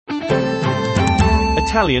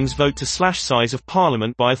Italians vote to slash size of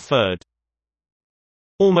parliament by a third.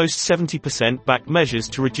 Almost 70% back measures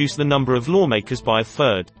to reduce the number of lawmakers by a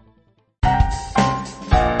third.